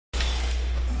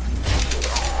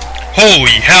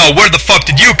Holy hell, where the fuck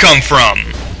did you come from?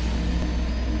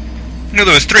 I knew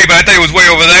there was 3, but I thought it was way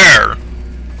over there.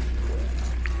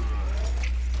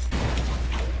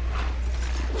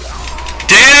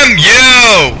 Damn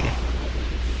you!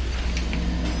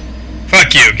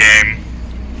 Fuck you, game.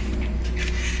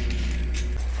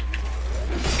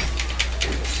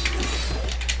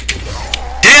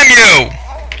 Damn you!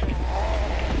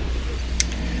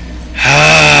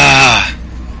 Ah.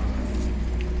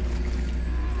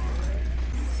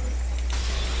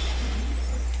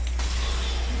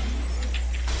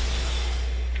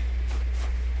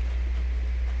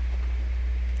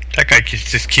 That guy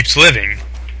just keeps living.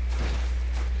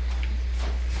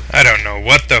 I don't know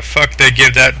what the fuck they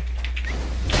give that.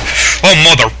 Oh,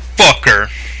 motherfucker!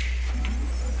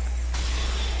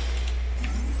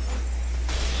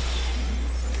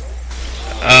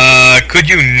 Could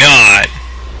you not?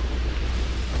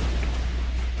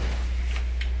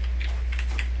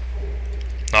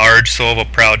 Large soul of a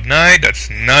proud knight, that's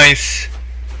nice.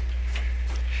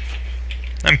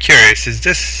 I'm curious, is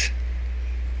this...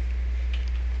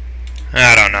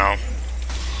 I don't know.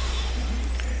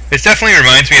 This definitely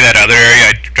reminds me of that other area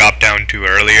I dropped down to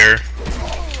earlier.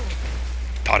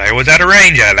 Thought I was out of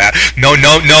range of that. No,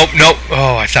 no, no, no.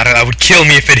 Oh, I thought that would kill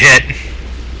me if it hit.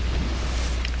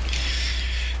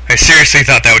 I seriously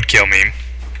thought that would kill me.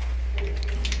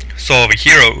 Soul of a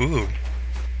hero. Ooh.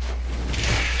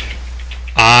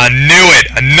 I knew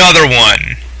it. Another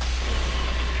one.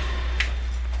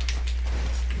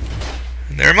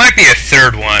 There might be a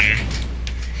third one.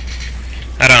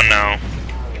 I don't know.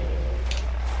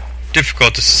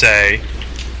 Difficult to say.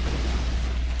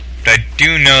 But I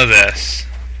do know this.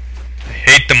 I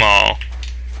hate them all.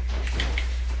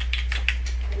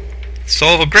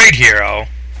 Soul of a great hero.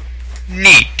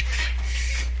 Neat.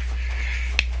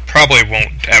 Probably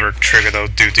won't ever trigger those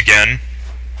dudes again.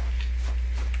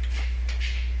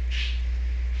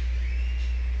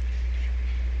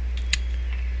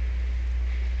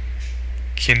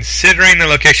 Considering the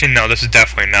location, no, this is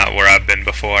definitely not where I've been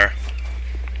before.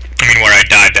 I mean, where I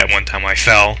died that one time I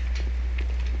fell.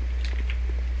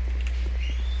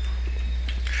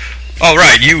 Oh,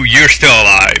 right, you're still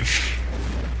alive.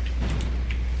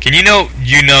 Can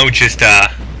just,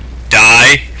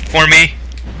 die for me?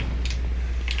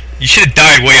 You should have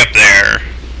died way up there.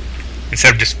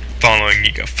 Instead of just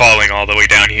falling all the way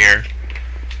down here.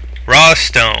 Raw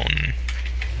stone.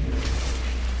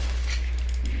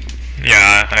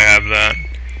 Yeah, I have that.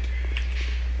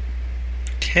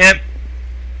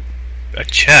 A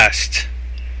chest.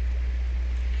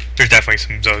 There's definitely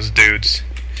some of those dudes.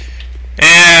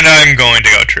 And I'm going to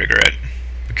go trigger it.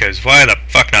 Because why the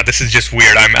fuck not? This is just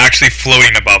weird. I'm actually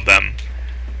floating above them.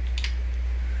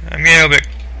 I'm getting a bit...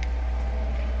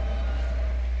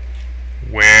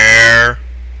 Where?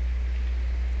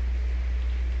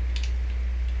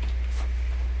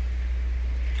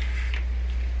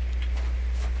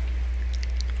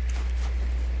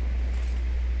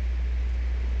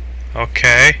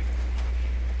 Okay.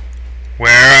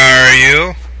 Where are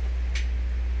you?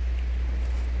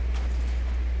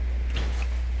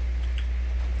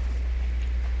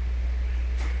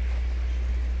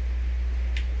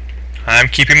 I'm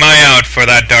keeping my eye out for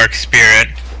that dark spirit.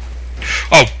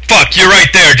 Oh, fuck, you're right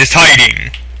there, just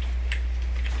hiding.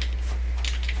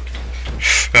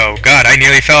 Oh, God, I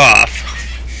nearly fell off.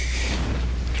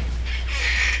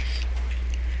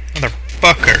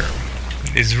 Motherfucker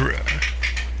is...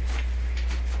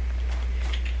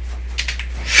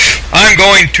 I'm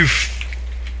going to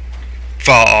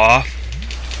fall off.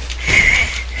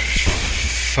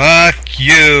 Fuck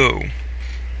you.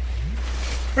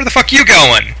 Where the fuck you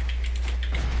going?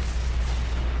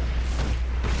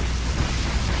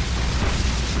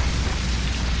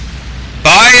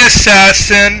 Bye,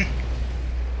 assassin.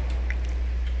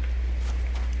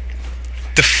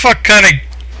 The fuck kind of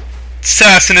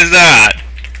assassin is that?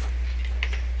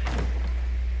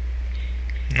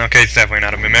 Okay, it's definitely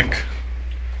not a mimic.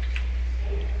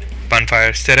 Bonfire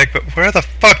aesthetic, but where the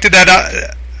fuck did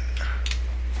that...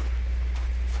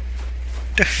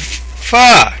 the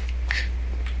fuck?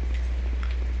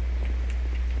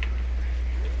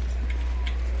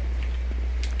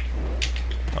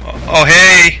 Oh,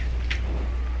 hey!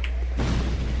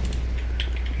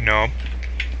 Nope.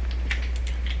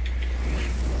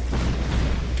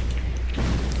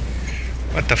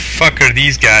 What the fuck are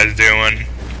these guys doing?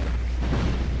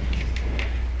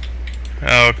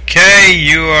 Okay,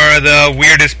 you are the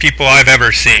weirdest people I've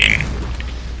ever seen.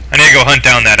 I need to go hunt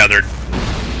down that other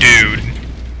dude.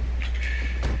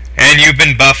 And you've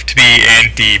been buffed to be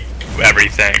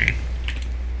anti-everything.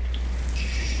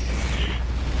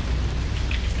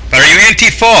 But are you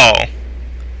anti-fall?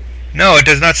 No, it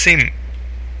does not seem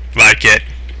like it.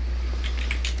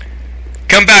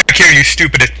 Come back here, you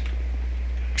stupid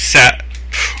sat.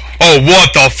 Oh,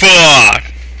 what the fuck?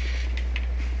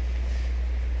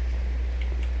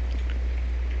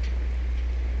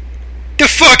 The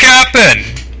fuck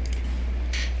happened?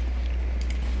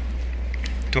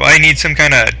 Do I need some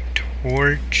kind of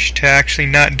torch to actually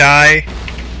not die?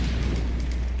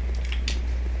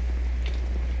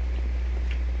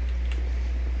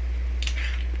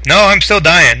 No, I'm still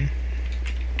dying.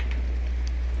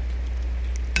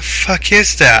 The fuck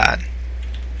is that?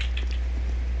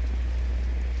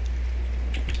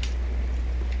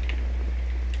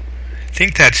 I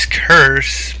think that's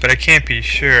curse, but I can't be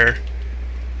sure.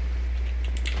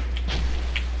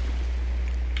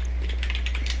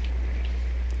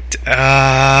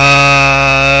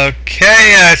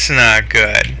 Okay, that's not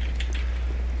good.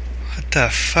 What the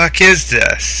fuck is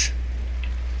this?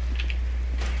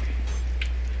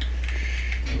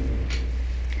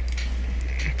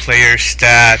 Player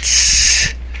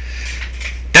stats.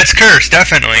 That's curse,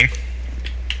 definitely.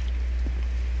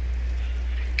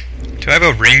 Do I have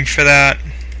a ring for that?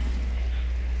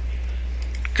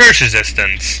 Curse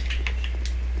resistance.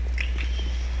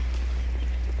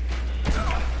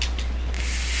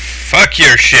 Fuck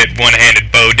your shit,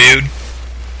 one-handed bow, dude.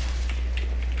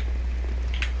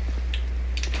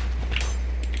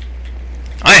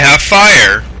 I have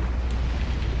fire.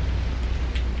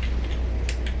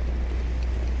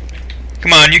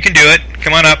 Come on, you can do it.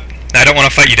 Come on up. I don't want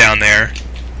to fight you down there.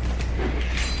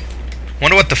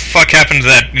 Wonder what the fuck happened to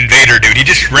that invader dude. He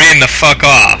just ran the fuck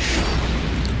off.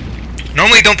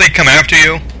 Normally don't they come after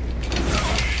you?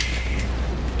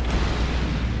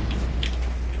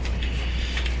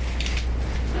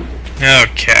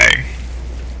 Okay.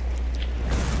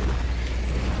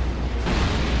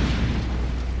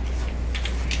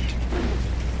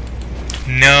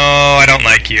 No, I don't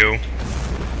like you.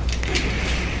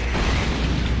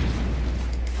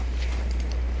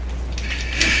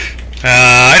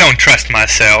 I don't trust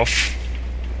myself.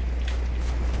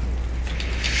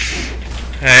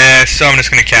 So I'm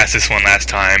just gonna cast this one last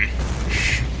time.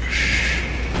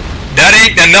 That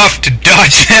ain't enough to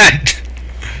dodge that!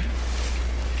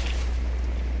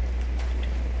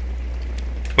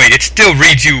 Wait, it still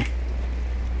reads you...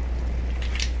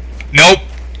 Nope.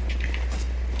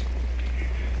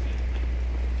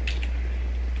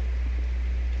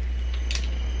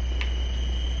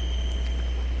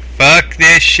 Fuck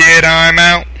this shit, I'm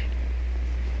out.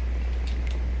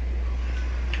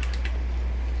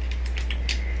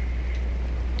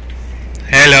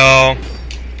 Hello.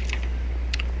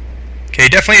 Okay,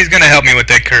 definitely is gonna help me with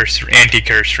that curse,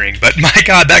 anti-curse ring, but my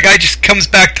god, that guy just comes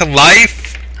back to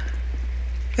life?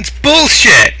 That's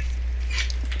bullshit!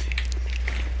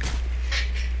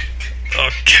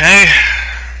 Okay.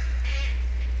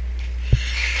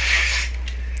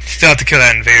 Still have to kill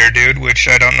that invader dude, which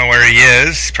I don't know where he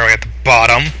is. Probably at the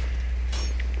bottom.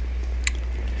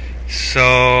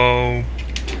 So...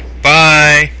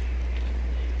 bye.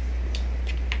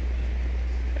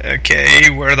 Okay,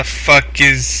 where the fuck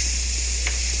is...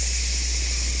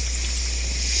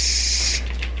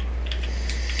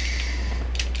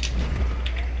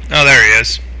 Oh, there he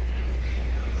is.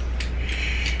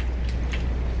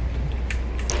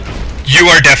 You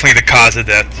are definitely the cause of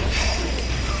death.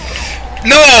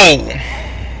 No!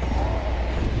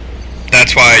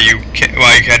 That's why you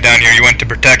got down here. You went to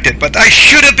protect it, but I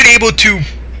should have been able to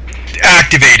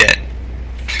activate it.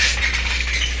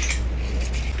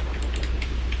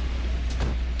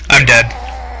 I'm dead.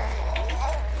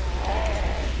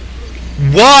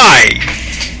 Why?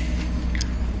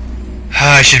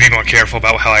 I should be more careful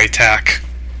about how I attack.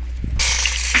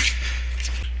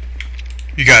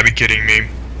 You gotta be kidding me.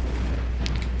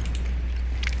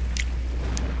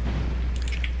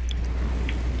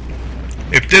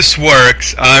 If this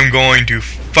works, I'm going to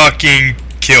fucking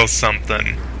kill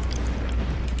something.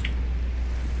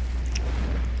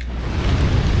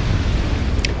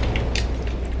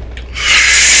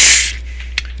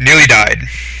 Nearly died.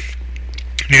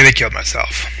 Nearly killed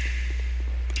myself.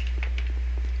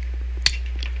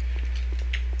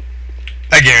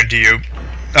 I guarantee you.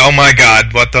 Oh my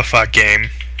god, what the fuck, game.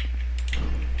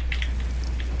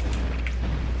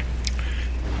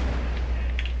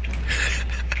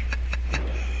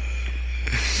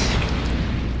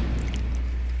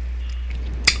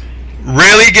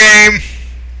 Really, game?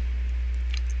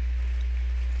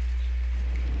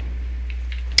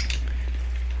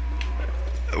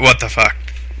 What the fuck?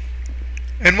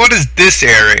 And what is this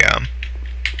area?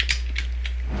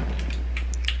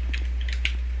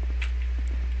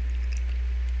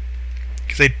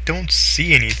 Because I don't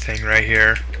see anything right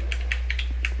here.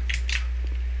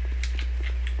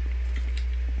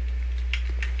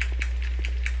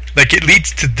 Like, it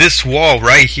leads to this wall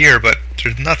right here, but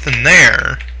there's nothing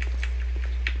there.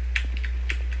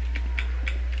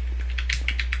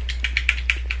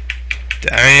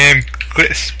 I am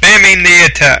spamming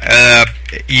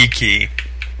the E key.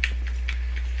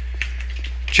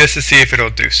 Just to see if it'll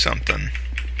do something.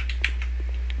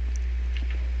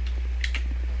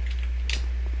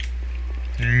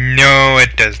 No,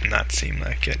 it does not seem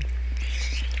like it.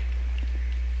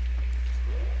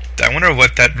 I wonder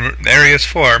what that area is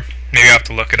for. Maybe I'll have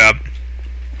to look it up.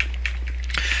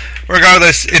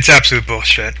 Regardless, it's absolute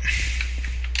bullshit.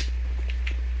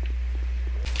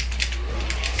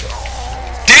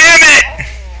 Damn it!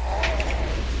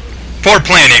 Poor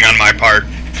planning on my part.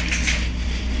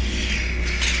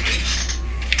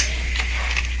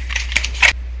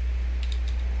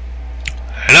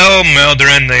 Hello,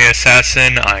 Mildred the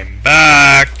Assassin. I'm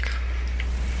back.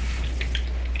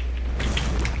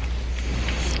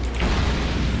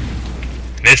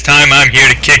 This time I'm here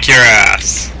to kick your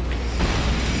ass.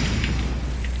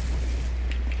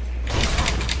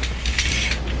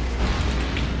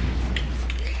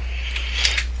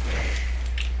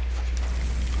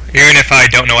 Even if I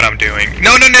don't know what I'm doing.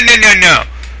 No, no, no, no, no, no.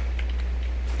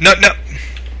 No, no.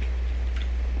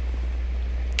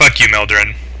 Fuck you,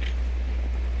 Mildred.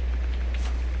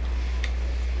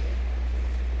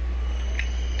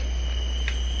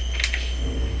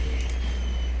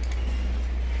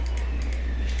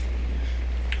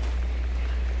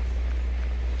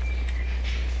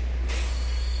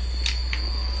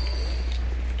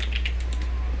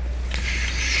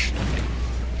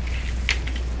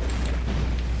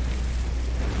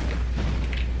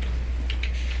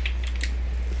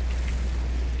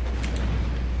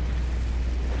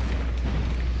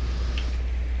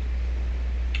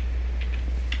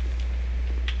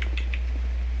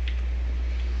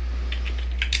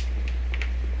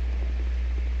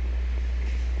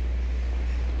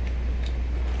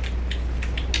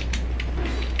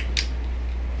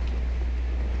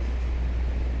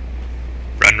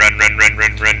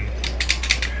 Run.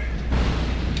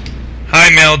 Hi,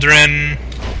 Mildred.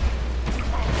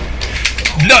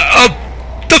 No,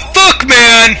 the fuck,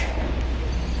 man!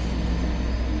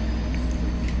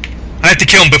 I have to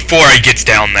kill him before he gets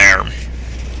down there.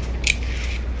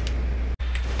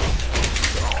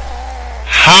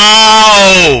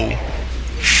 How?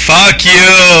 Fuck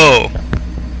you!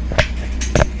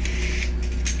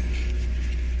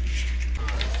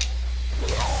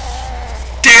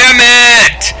 Damn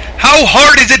it! How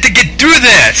hard is it to get through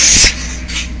this?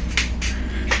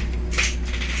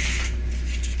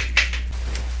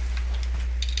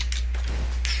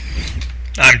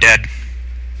 I'm dead.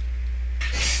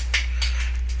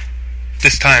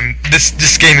 This time,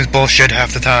 this game is bullshit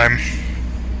half the time.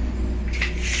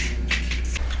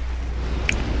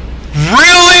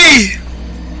 Really?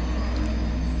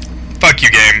 Fuck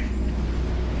you, game.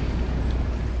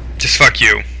 Just fuck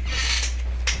you.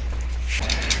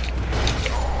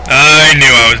 I knew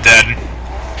I was dead.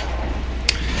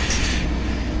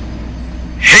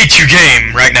 Hate you,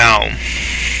 game, right now.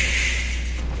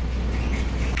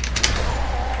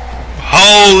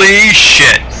 Holy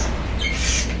shit.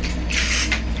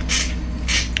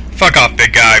 Fuck off,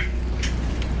 big guy.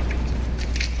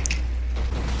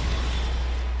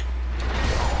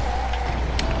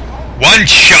 One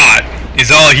shot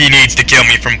is all he needs to kill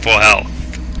me from full health.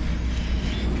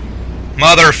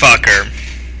 Motherfucker.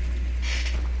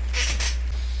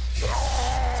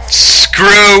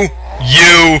 Screw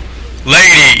you,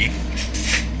 lady.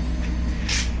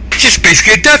 Just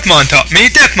basically a death montage, mini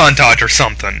death montage or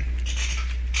something.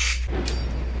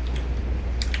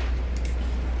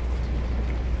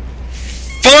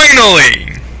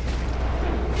 Finally!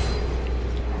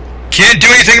 Can't do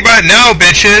anything about it now,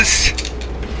 bitches.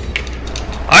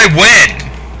 I win.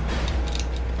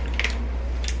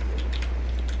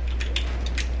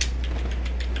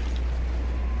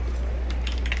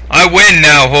 I win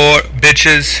now,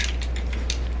 bitches.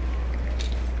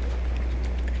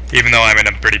 Even though I'm in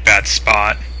a pretty bad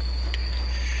spot.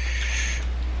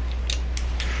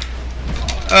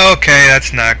 Okay,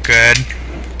 that's not good.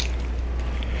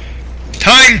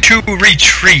 Time to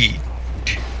retreat.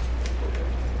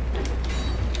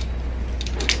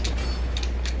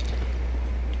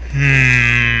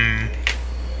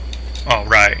 All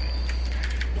right.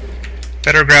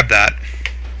 Better grab that.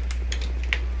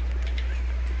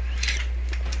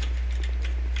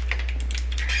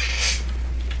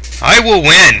 I will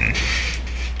win.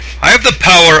 I have the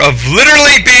power of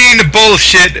literally being the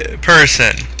bullshit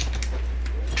person.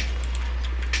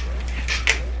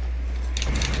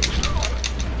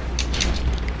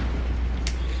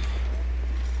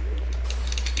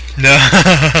 No.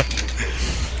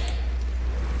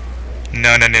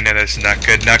 No, no, no, no, this is not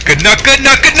good, not good, not good,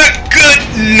 not good, not good,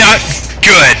 not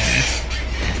good.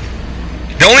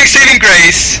 The only saving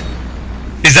grace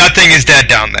is that thing is dead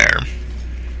down there.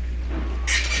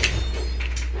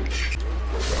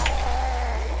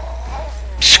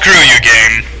 Screw you,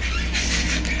 game.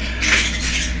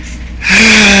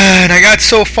 And I got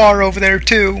so far over there,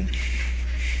 too.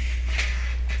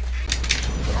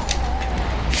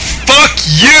 Fuck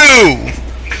you!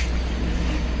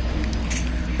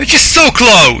 It's just so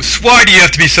close! Why do you have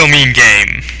to be so mean,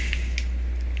 game?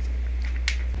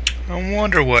 I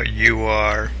wonder what you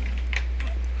are.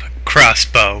 A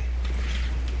crossbow.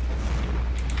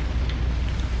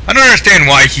 I don't understand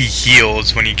why he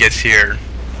heals when he gets here.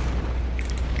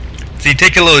 Does he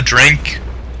take a little drink?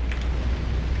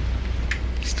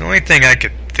 It's the only thing I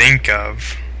could think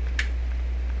of.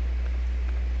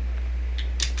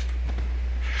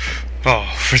 Oh,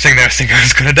 for a second there I was thinking I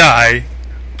was gonna die.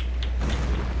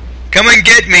 Come and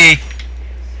get me!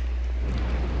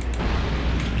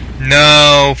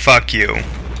 No, fuck you.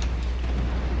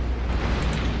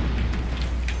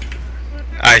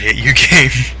 I hate you,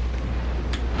 game.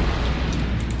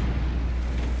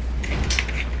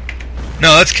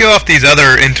 No, let's kill off these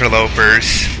other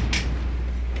interlopers.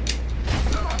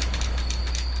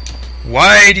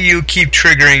 Why do you keep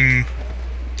triggering...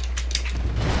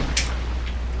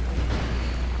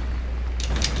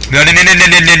 No, no, no, no, no,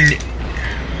 no, no.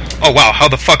 Oh wow, how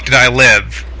the fuck did I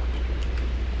live?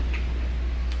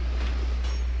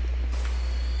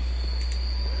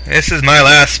 This is my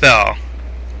last spell.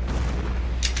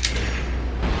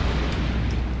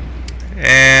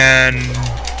 And...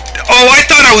 Oh, I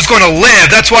thought I was going to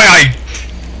live! That's why I...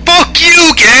 Fuck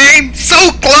you, game!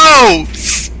 So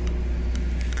close!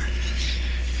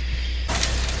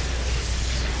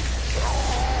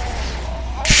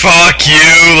 Fuck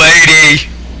you, lady!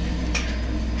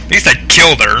 At least I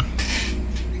killed her.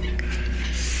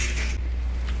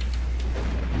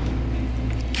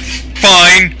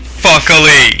 Fine,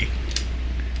 fuckily.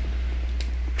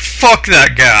 Fuck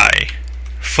that guy.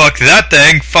 Fuck that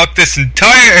thing. Fuck this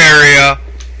entire area.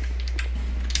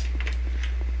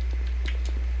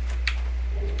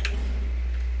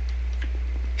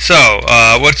 So,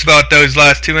 what's about those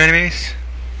last two enemies?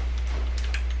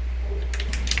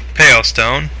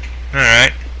 Palestone.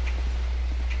 Alright.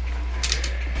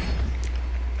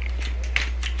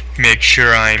 Make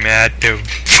sure I'm at the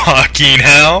fucking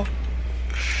hell.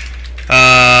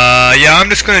 Yeah, I'm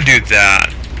just gonna do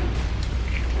that.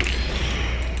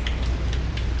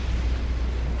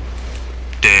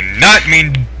 Did not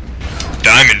mean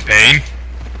diamond pain.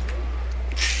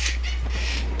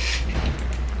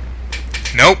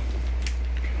 Nope.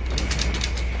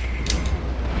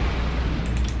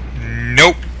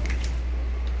 Nope.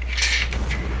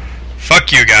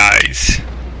 Fuck you guys.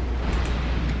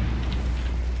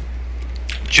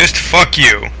 Just fuck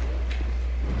you.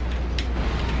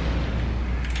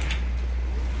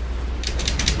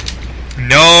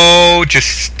 No,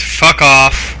 just fuck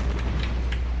off.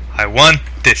 I want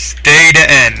this day to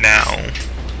end now.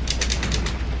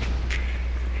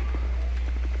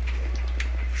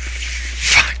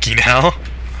 Fucking hell.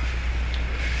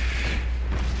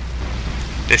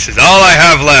 This is all I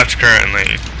have left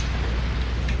currently.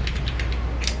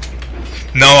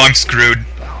 No, I'm screwed.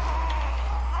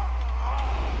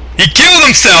 He killed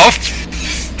himself!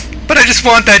 But I just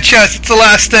want that chest. It's the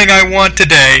last thing I want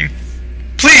today.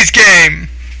 Please, game!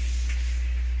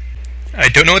 I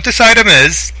don't know what this item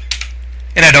is,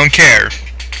 and I don't care.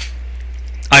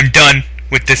 I'm done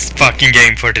with this fucking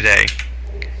game for today.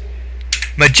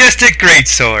 Majestic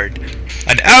Greatsword.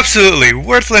 An absolutely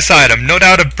worthless item. No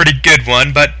doubt a pretty good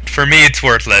one, but for me it's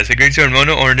worthless. A Greatsword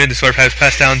mono origin, the sword has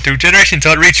passed down through generations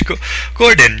until it reached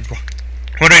Gordon,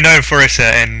 wandering out of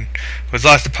Foresta, and was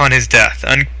lost upon his death.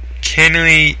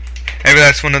 Uncannily, ever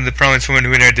that's one of the prominent women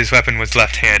who inherited this weapon was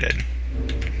left-handed.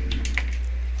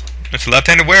 It's a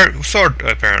left-handed sword,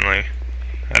 apparently.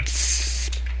 That's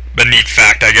a neat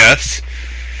fact, I guess.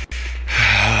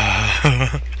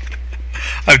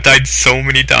 I've died so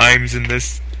many times in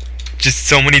this. Just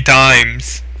so many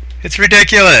times. It's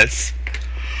ridiculous.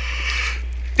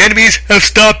 Enemies have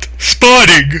stopped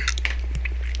spawning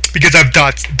because I've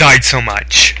died so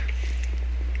much.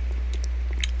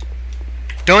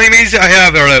 The only enemies I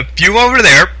have are a few over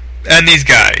there and these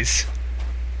guys.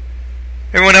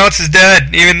 Everyone else is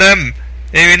dead. Even them.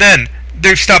 Even then,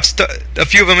 they've stopped. A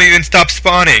few of them even stopped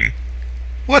spawning.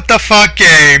 What the fuck,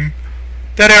 game?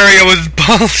 That area was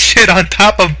bullshit on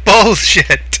top of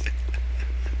bullshit.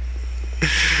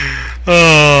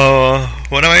 Oh,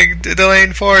 what am I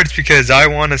delaying for? It's because I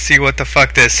want to see what the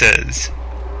fuck this is.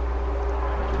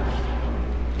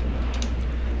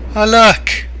 Oh,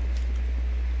 look!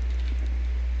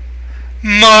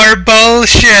 More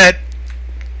bullshit!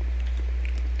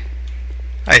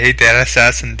 I hate that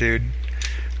assassin dude.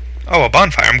 Oh, a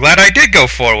bonfire. I'm glad I did go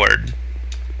forward.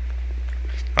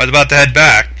 I was about to head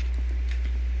back.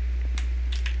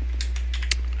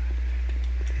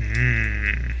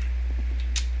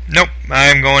 Nope,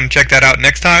 I'm going to check that out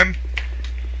next time.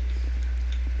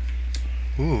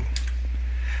 Ooh.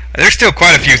 There's still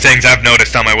quite a few things I've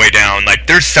noticed on my way down. Like,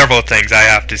 there's several things I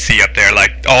have to see up there.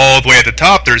 Like, all the way at the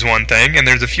top there's one thing, and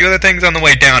there's a few other things on the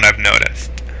way down I've noticed.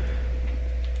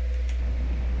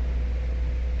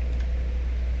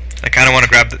 I kind of want to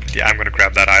grab the... Yeah, I'm going to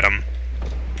grab that item.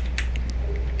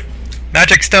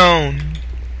 Magic stone.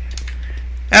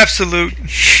 Absolute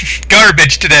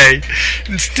garbage today.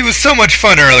 It was so much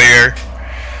fun earlier.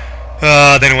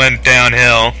 Then it went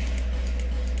downhill.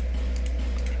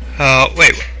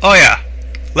 Wait. Oh yeah.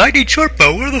 Lightning short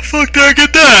bow. Where the fuck did I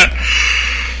get that?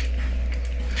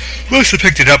 Must have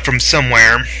picked it up from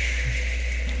somewhere.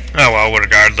 Oh well,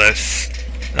 regardless.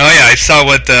 Oh yeah, I saw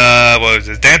what was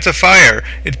it? Dance of Fire.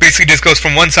 It basically just goes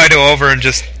from one side to over and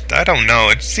just... I don't know,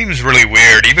 it seems really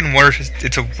weird. Even worse,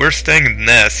 it's a worse thing than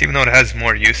this, even though it has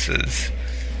more uses.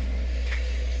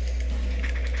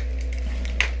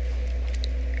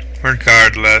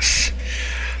 Regardless.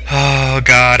 Oh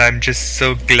god, I'm just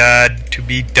so glad to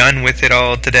be done with it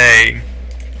all today.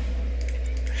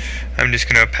 I'm just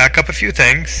gonna pack up a few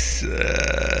things.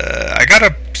 I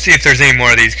gotta see if there's any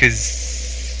more of these,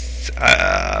 because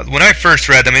when I first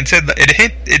read them, it said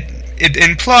it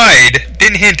implied,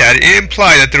 didn't hint at it, it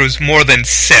implied that there was more than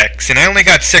 6, and I only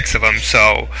got 6 of them,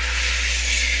 so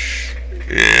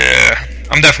yeah,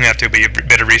 I'm definitely have to do a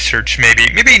bit of research, maybe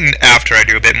after I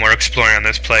do a bit more exploring on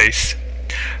this place.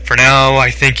 For now,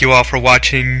 I thank you all for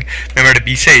watching. Remember to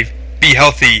be safe, be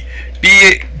healthy,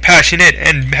 be passionate,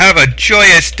 and have a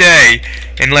joyous day,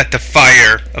 and let the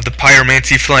fire of the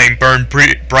pyromancy flame burn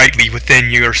brightly within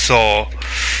your soul,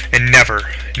 and never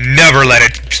let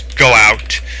it go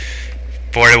out,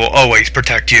 for it will always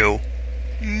protect you.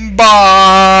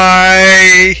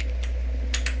 Bye!